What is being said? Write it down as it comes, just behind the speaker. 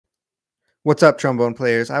What's up, trombone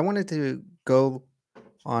players? I wanted to go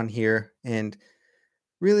on here and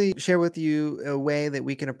really share with you a way that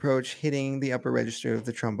we can approach hitting the upper register of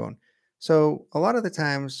the trombone. So, a lot of the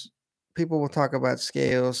times, people will talk about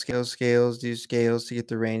scales, do scales to get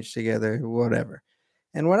the range together, whatever.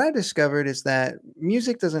 And what I discovered is that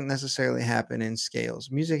music doesn't necessarily happen in scales,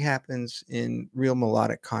 music happens in real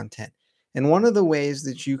melodic content. And one of the ways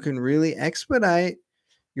that you can really expedite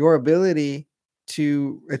your ability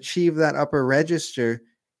to achieve that upper register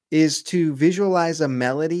is to visualize a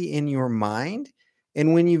melody in your mind.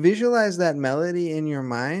 And when you visualize that melody in your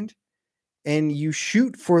mind and you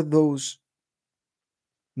shoot for those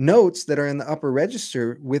notes that are in the upper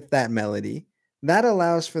register with that melody, that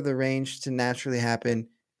allows for the range to naturally happen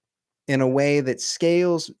in a way that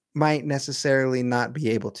scales might necessarily not be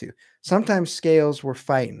able to. Sometimes scales were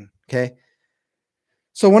fighting, okay?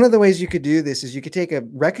 So one of the ways you could do this is you could take a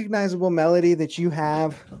recognizable melody that you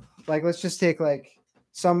have, like let's just take like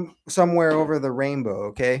somewhere over the rainbow,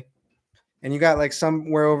 okay? And you got like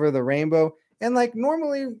somewhere over the rainbow, and like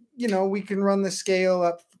normally, we can run the scale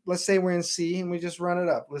up. Let's say we're in C and we just run it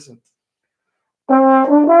up. Listen,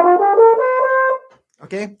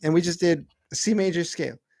 okay? And we just did a C major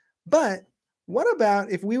scale. But what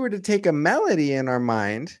about if we were to take a melody in our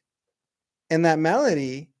mind and that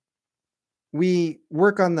melody, we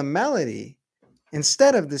work on the melody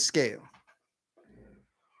instead of the scale?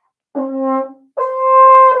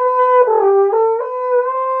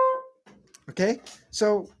 Okay,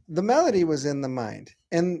 so the melody was in the mind.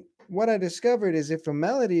 And what I discovered is if a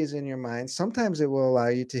melody is in your mind, sometimes it will allow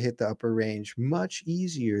you to hit the upper range much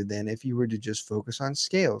easier than if you were to just focus on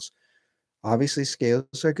scales. Obviously,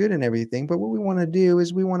 scales are good and everything, but what we want to do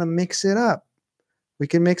is we want to mix it up. We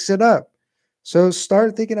can mix it up. So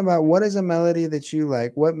start thinking about what is a melody that you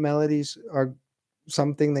like, what melodies are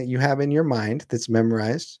something that you have in your mind that's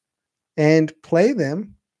memorized, and play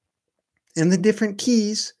them in the different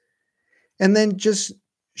keys, and then just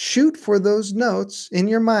shoot for those notes in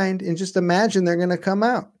your mind and just imagine they're going to come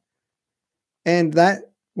out. And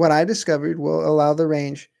that, what I discovered, will allow the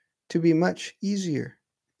range to be much easier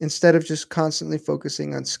instead of just constantly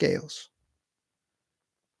focusing on scales.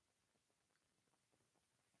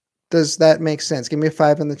 Does that make sense? Give me a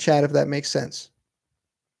 5 in the chat if that makes sense.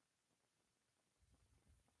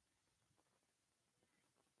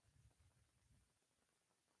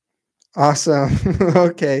 Awesome.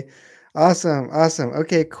 Okay. Awesome.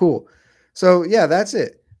 Okay, cool. So, yeah, that's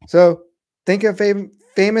it. So, think of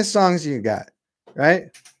famous songs you got, right?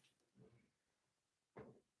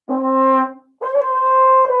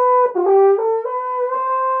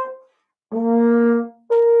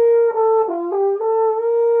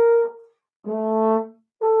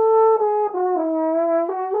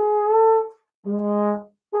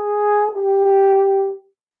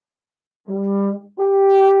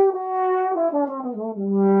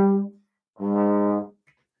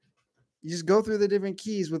 You just go through the different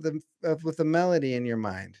keys with the melody in your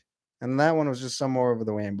mind. And that one was just somewhere over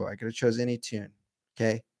the rainbow. I could have chose any tune.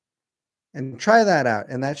 Okay. And try that out.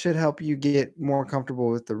 And that should help you get more comfortable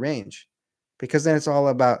with the range, because then it's all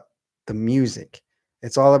about the music.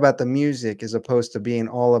 It's all about the music as opposed to being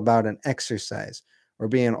all about an exercise or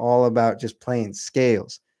being all about just playing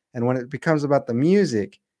scales. And when it becomes about the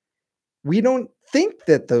music, we don't think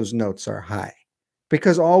that those notes are high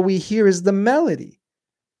because all we hear is the melody.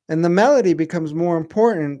 And the melody becomes more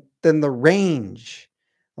important than the range.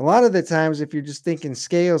 A lot of the times, if you're just thinking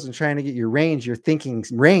scales and trying to get your range, you're thinking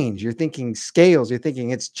range, you're thinking scales, you're thinking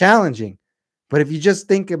it's challenging. But if you just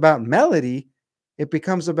think about melody, it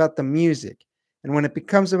becomes about the music. And when it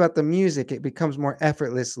becomes about the music, it becomes more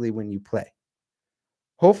effortlessly when you play.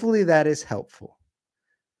 Hopefully that is helpful.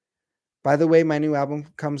 By the way, my new album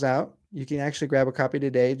comes out. You can actually grab a copy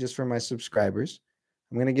today just for my subscribers.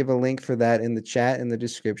 I'm going to give a link for that in the chat in the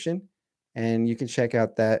description, and you can check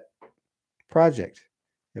out that project.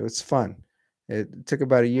 It was fun. It took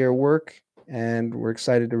about a year of work, and we're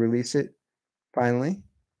excited to release it finally.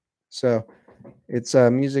 So it's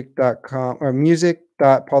music.com or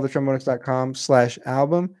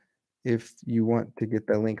music.paulthetrombonist.com/album if you want to get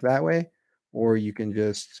the link that way, or you can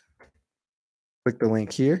just click the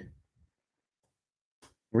link here.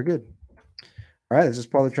 We're good. All right, this is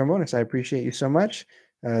Paul the Trombonist. I appreciate you so much.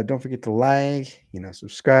 Don't forget to like,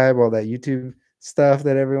 subscribe, all that YouTube stuff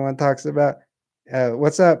that everyone talks about.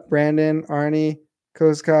 What's up, Brandon, Arnie,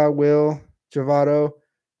 Kozka, Will, Javato,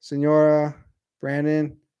 Senora,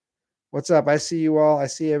 Brandon? What's up? I see you all. I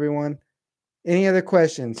see everyone. Any other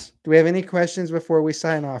questions? Do we have any questions before we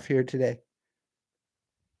sign off here today?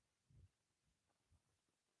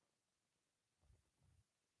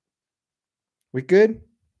 We good?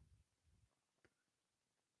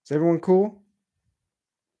 Is everyone cool?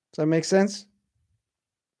 Does that make sense?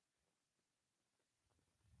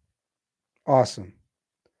 Awesome.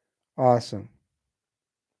 Awesome.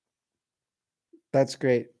 That's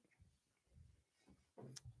great.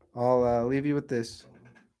 I'll leave you with this.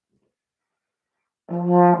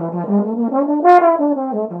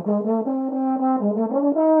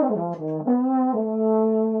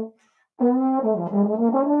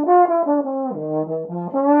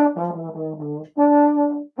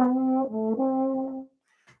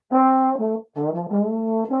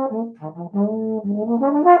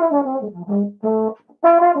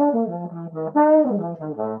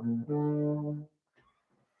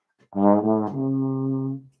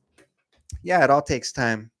 Yeah, it all takes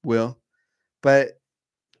time, Will. But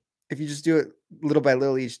if you just do it little by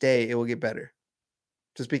little each day, it will get better.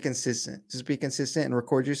 Just be consistent. Just be consistent and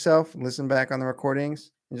record yourself and listen back on the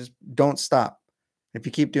recordings and just don't stop. If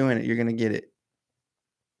you keep doing it, you're going to get it.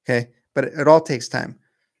 Okay. But it all takes time.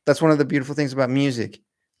 That's one of the beautiful things about music. It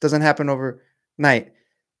doesn't happen overnight.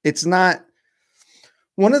 It's not.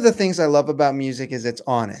 One of the things I love about music is it's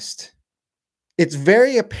honest. It's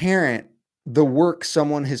very apparent the work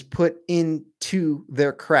someone has put into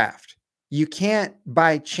their craft. You can't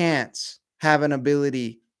by chance have an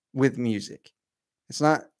ability with music. It's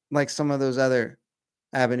not like some of those other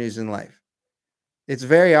avenues in life. It's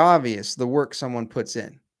very obvious the work someone puts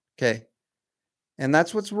in. Okay. And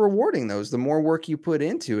that's what's rewarding those. The more work you put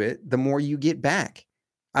into it, the more you get back.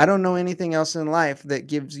 I don't know anything else in life that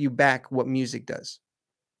gives you back what music does.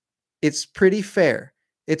 It's pretty fair.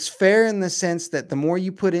 It's fair in the sense that the more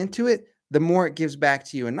you put into it, the more it gives back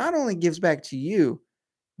to you. And not only gives back to you,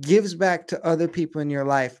 gives back to other people in your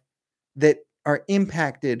life that are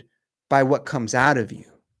impacted by what comes out of you.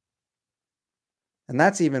 And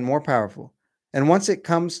that's even more powerful. And once it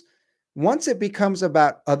becomes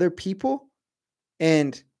about other people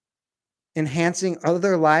and enhancing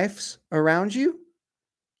other lives around you,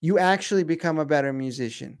 you actually become a better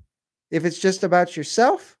musician. If it's just about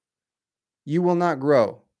yourself, you will not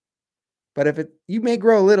grow. But you may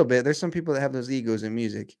grow a little bit. There's some people that have those egos in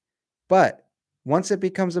music. But once it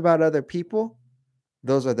becomes about other people,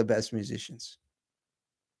 those are the best musicians.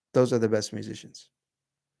 Those are the best musicians.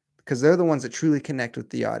 Because they're the ones that truly connect with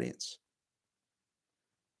the audience.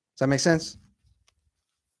 Does that make sense?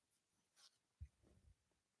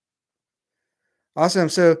 Awesome.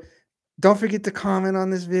 So don't forget to comment on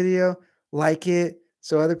this video, like it,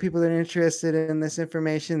 so other people that are interested in this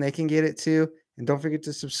information, they can get it too. And don't forget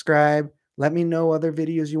to subscribe. Let me know other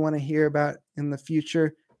videos you want to hear about in the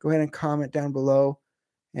future. Go ahead and comment down below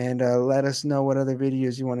and let us know what other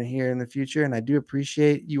videos you want to hear in the future. And I do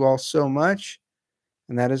appreciate you all so much.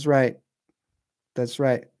 And that is right. That's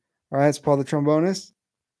right. All right, it's Paul the Trombonist,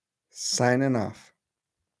 signing off.